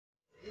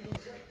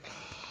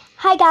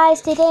Hi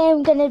guys, today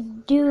I'm gonna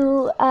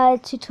do a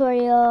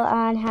tutorial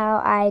on how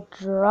I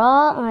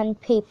draw on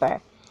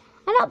paper.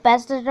 I'm not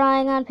best at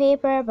drawing on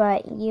paper,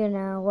 but you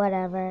know,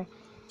 whatever.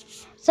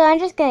 So I'm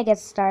just gonna get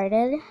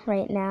started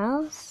right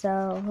now,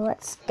 so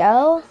let's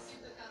go.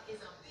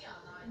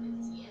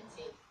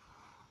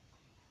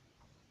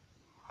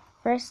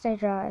 First I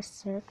draw a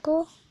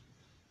circle.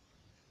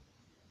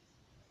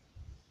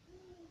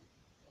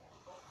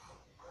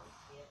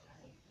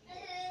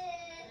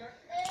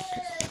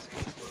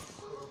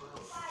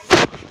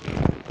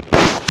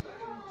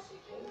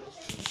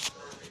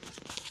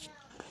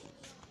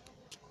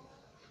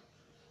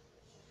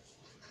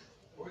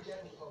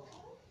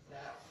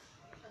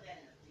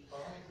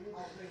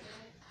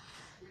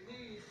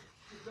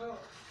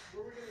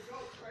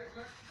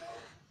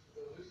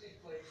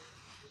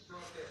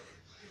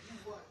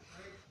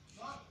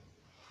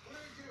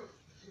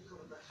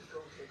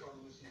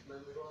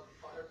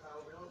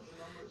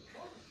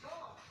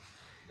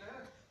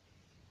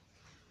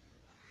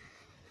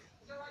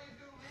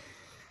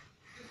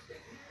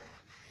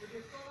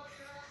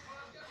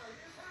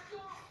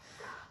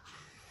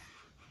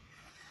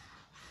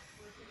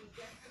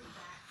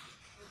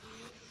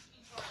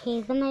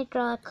 Okay, then I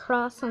draw a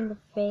cross on the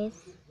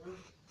face.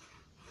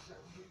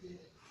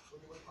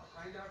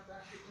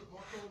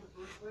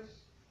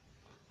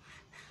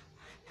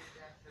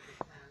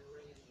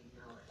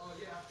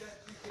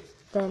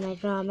 Then I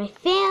draw my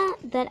fan.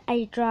 Then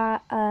I draw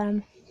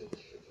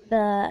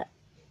the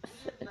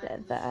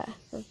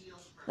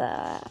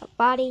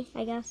body,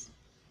 I guess.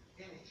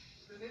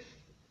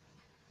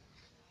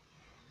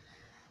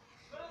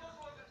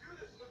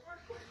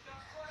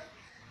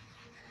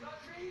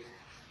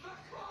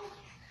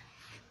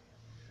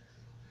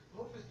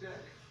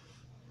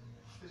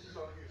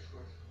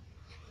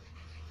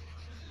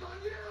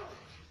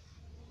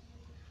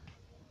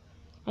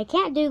 I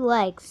can't do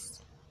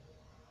legs.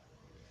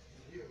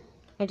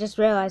 I just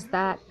realized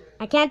that.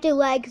 I can't do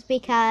legs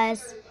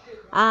because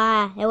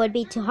it would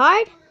be too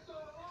hard.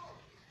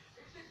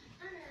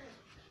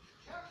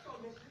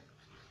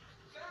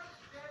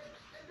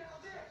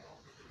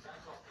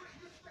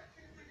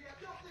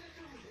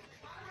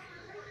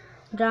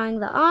 Drawing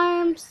the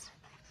arms.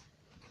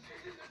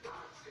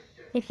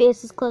 My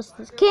face is close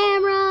to the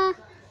camera.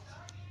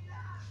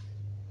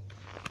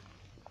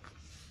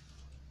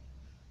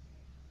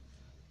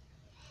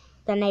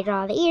 Then I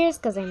draw the ears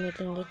because I'm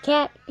making a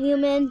cat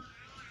human.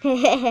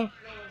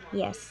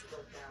 Yes.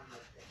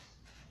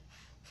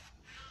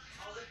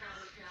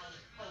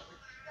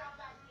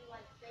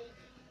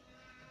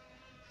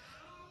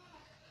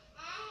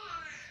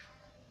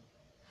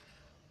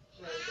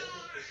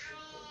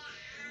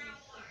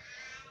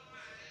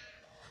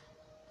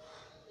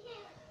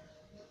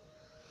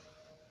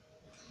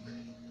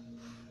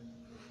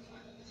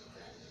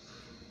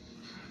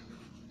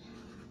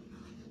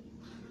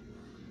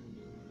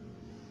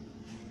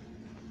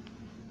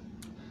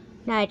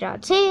 Now I draw a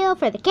tail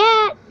for the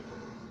cat.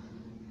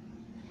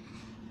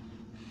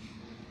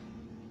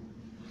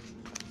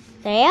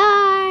 There they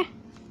are.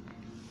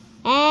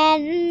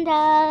 And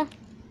now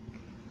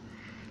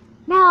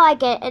I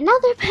get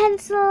another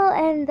pencil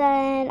and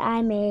then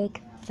I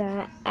make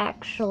the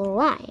actual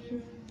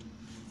line.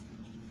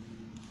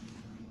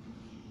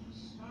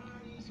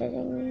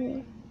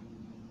 Starting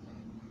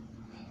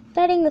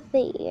with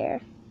the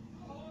ear.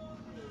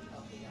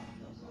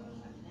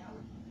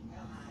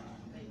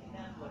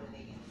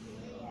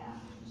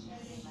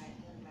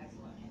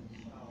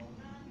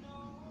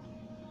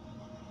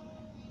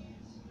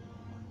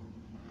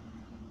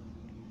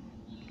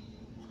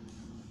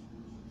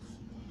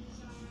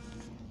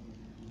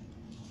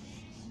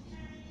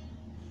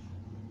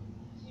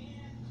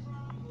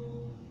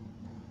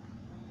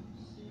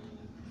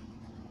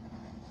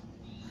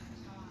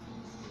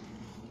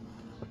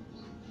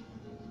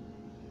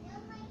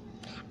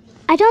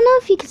 I don't know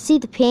if you can see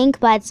the pink,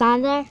 but it's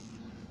on there.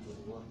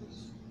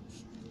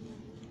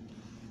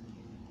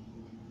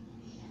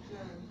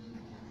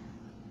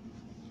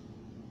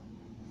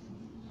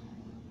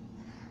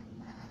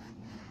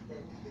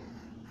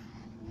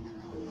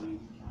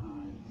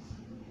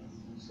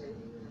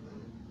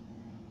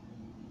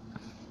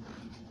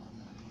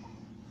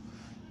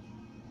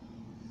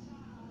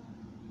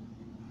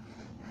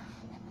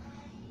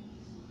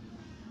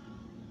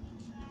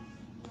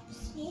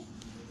 See?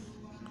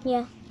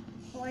 Yeah.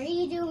 What are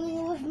you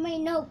doing with my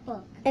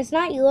notebook? It's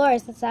not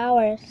yours, it's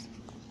ours.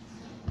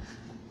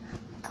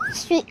 Come on,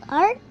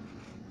 sweetheart.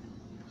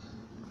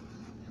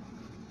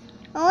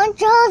 I want to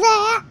draw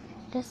that.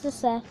 Just a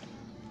sec.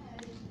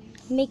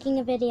 I'm making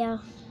a video.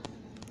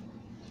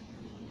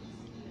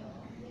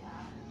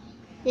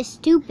 It's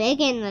too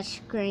big in the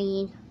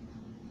screen.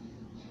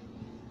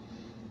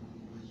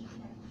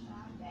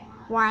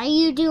 Why are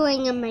you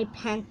doing in my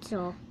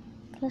pencil?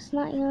 It's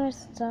not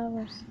yours, it's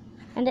ours.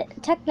 And it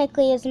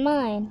technically is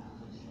mine.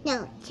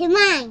 No, to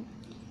mine.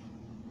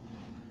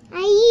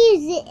 I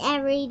use it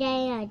every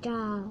day I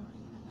draw.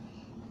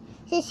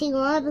 Sissy, you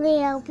want to play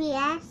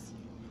LPS?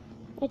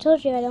 I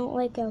told you I don't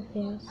like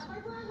LPS.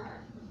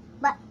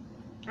 But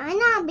I'm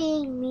not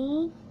being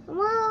mean.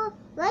 Well,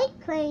 I like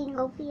playing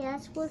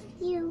OPS with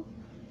you.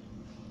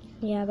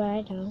 Yeah, but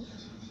I don't.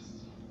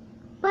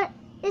 But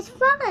it's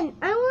fun.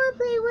 I want to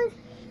play with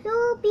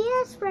your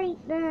OPS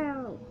right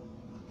now.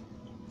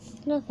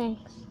 No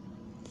thanks.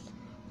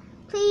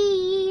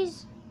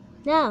 Please.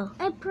 No.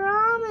 I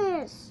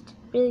promised.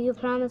 You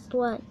promised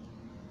what?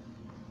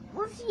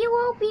 With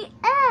your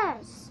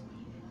OPS.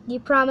 You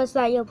promised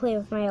that you'll play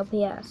with my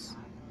OPS.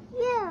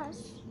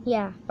 Yes.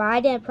 Yeah, but I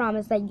didn't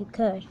promise that you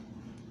could.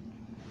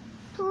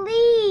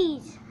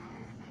 Please.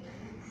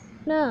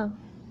 No.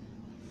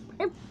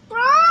 I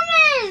promise.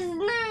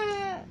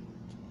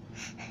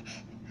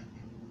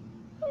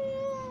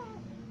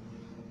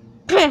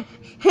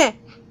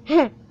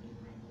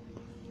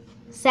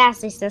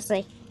 Sassy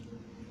sissy.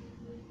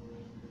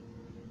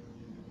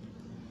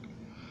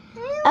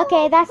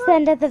 Okay, that's the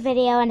end of the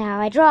video and how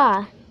I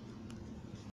draw.